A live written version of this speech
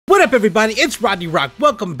What up, everybody? It's RodneyRocK.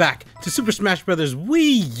 Welcome back to Super Smash Bros.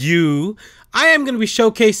 Wii U. I am going to be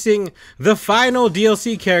showcasing the final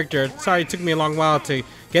DLC character. Sorry, it took me a long while to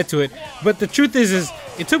get to it, but the truth is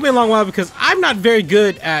it took me a long while because I'm not very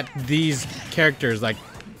good at these characters, like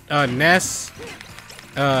Ness,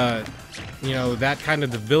 you know, that kind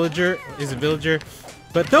of the villager is a villager.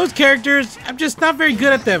 But those characters, I'm just not very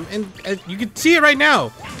good at them, and you can see it right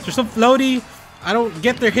now. They're so floaty. I don't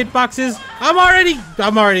get their hitboxes. I'm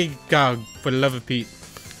already gone, for the love of Pete.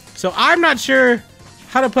 So I'm not sure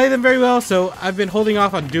how to play them very well. So I've been holding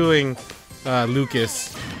off on doing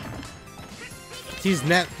Lucas. These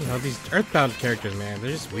these Earthbound characters, man, they're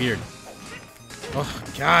just weird. Oh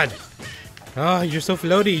God. Oh, you're so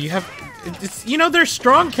floaty. You have, it's you know, they're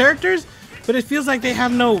strong characters, but it feels like they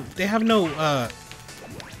have no oh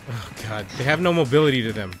God, they have no mobility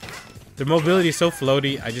to them. Their mobility is so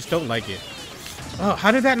floaty. I just don't like it. Oh,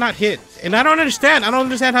 how did that not hit? And I don't understand. I don't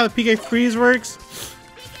understand how the PK freeze works.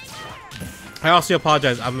 I also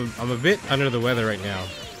apologize. I'm a bit under the weather right now.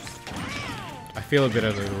 I feel a bit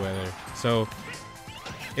under the weather. So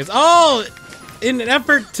it's all in an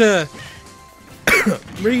effort to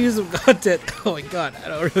reuse some content. Oh my God,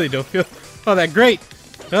 I don't feel all that great.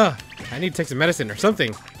 I need to take some medicine or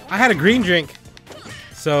something. I had a green drink,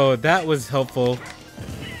 so that was helpful.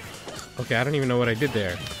 Okay, I don't even know what I did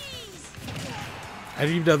there. I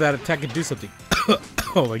didn't even know that attack could do something.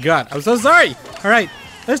 Oh my God, I'm so sorry. All right,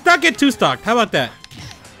 let's not get too stocked. How about that?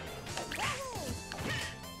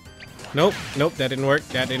 Nope, nope, that didn't work.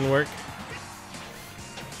 That didn't work.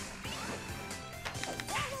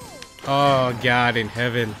 Oh God in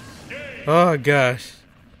heaven. Oh gosh.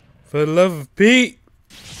 For the love of Pete.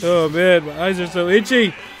 Oh man, my eyes are so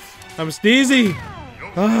itchy. I'm sneezy.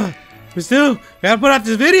 But still, gotta put out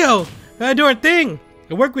this video. Gotta do our thing.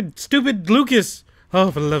 I work with stupid Lucas. Oh,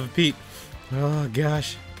 for the love of Pete. Oh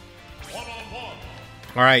gosh.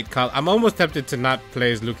 Alright, I'm almost tempted to not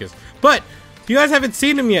play as Lucas. But you guys haven't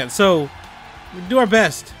seen him yet, so we'll do our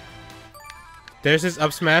best. There's his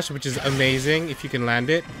up smash, which is amazing if you can land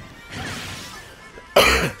it.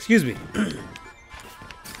 Excuse me.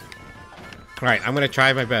 Alright, I'm gonna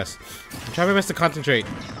try my best. I'm trying my best to concentrate.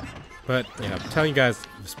 But yeah, I'm telling you guys,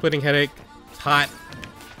 splitting headache, it's hot.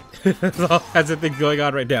 There's all kinds of things going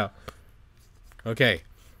on right now. Okay.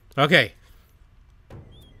 Okay.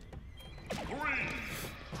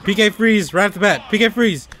 PK freeze right off the bat. PK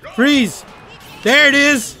freeze. Freeze. There it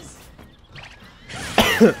is.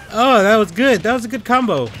 Oh, that was good. That was a good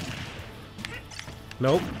combo.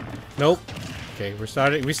 Nope. Nope. Okay, we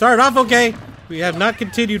started off okay. We have not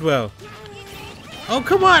continued well. Oh,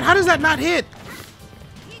 come on. How does that not hit?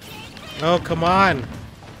 Oh, come on.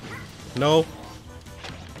 No.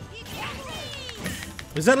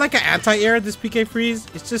 Is that like an anti-air, this PK freeze?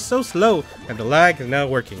 It's just so slow. And the lag is now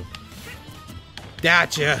working.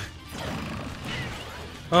 Gotcha.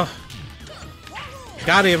 Oh.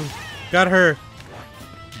 Got him. Got her.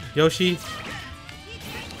 Yoshi.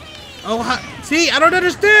 Oh, see? I don't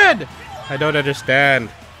understand. I don't understand.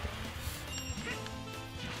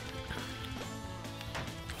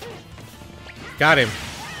 Got him.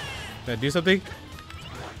 Did I do something?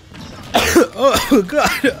 Oh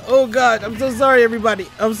God! Oh God! I'm so sorry, everybody.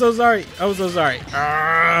 I'm so sorry. I'm so sorry.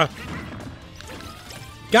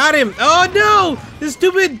 Got him! Oh no! This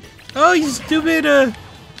stupid! Oh, you stupid!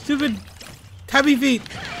 Stupid tabby feet!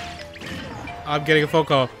 I'm getting a phone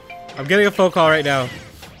call. I'm getting a phone call right now.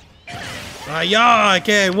 Yeah!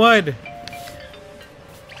 Okay, I won.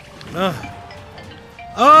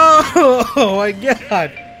 Oh my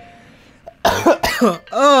God!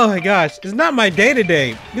 Oh my gosh, it's not my day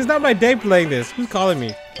today. It's not my day playing this. Who's calling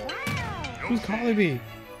me? Who's calling me?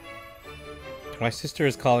 My sister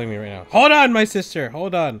is calling me right now. Hold on, my sister.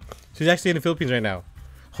 Hold on. She's actually in the Philippines right now.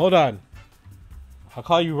 Hold on. I'll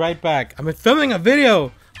call you right back. I'm filming a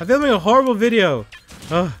video. I'm filming a horrible video.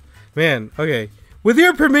 Oh, man. Okay. With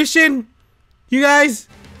your permission, you guys,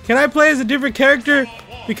 can I play as a different character?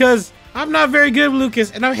 Because I'm not very good with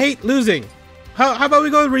Lucas, and I hate losing. How about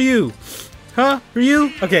we go with Ryu? Huh?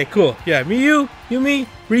 Ryu? Okay, cool. Yeah, me, you me,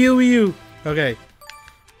 Ryu, Ryu. Okay.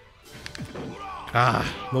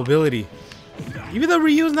 Mobility. Even though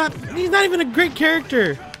Ryu's he's not even a great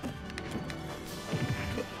character.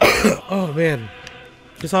 Oh man.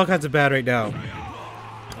 Just all kinds of bad right now.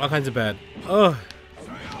 All kinds of bad. Oh.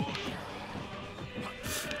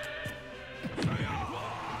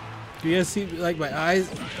 Do you guys see like my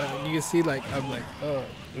eyes? You can see like I'm like, oh,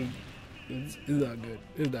 it's not good.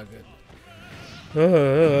 It's not good.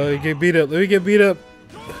 Let me get beat up. Let me get beat up.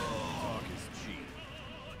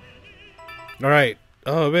 All right.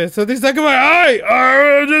 Oh man, something stuck in my eye!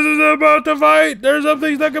 Oh, this is about to fight! There's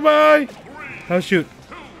something stuck in my eye! Oh shoot.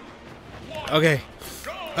 Okay.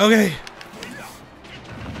 Okay.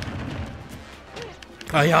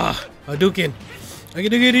 Oh yeah. Hadouken. I can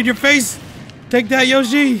do it in your face! Take that,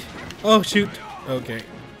 Yoshi! Oh shoot. Okay.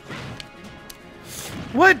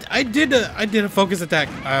 What? I did a focus attack.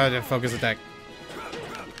 I did a focus attack.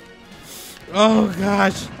 Oh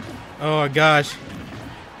gosh. Oh gosh.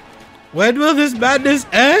 When will this madness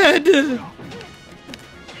end?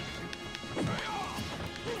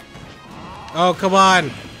 Oh, come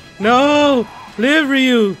on. No! Live,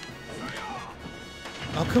 Ryu!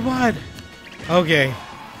 Oh, come on. Okay.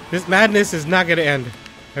 This madness is not gonna end.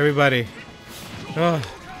 Everybody. Oh.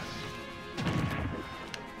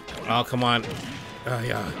 Oh, come on. Oh,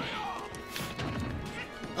 yeah.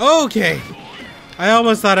 Okay. I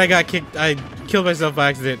almost thought I got kicked. I killed myself by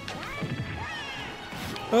accident.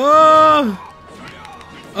 Oh!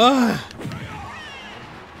 Oh!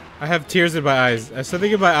 I have tears in my eyes. I have something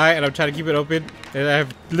in my eye and I'm trying to keep it open. And I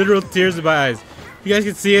have literal tears in my eyes. You guys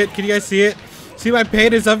can see it? Can you guys see it? See my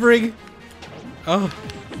pain and suffering? Oh.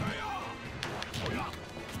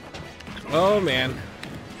 Oh, man.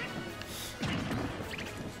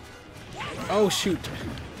 Oh, shoot.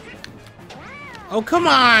 Oh, come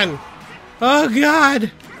on! Oh, God!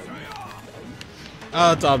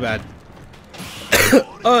 Oh, it's all bad.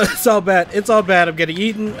 Oh, it's all bad. It's all bad. I'm getting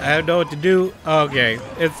eaten. I don't know what to do. Okay,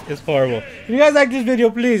 it's horrible. If you guys like this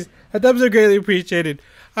video, please, a thumbs up greatly appreciated.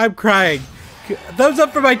 I'm crying. Thumbs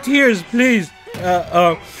up for my tears, please.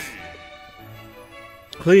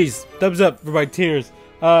 Please, thumbs up for my tears.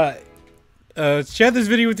 Share this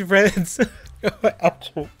video with your friends.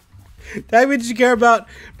 Tag me what you care about.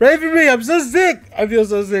 Pray for me. I'm so sick. I feel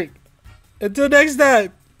so sick. Until next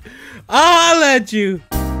time, I'll let you.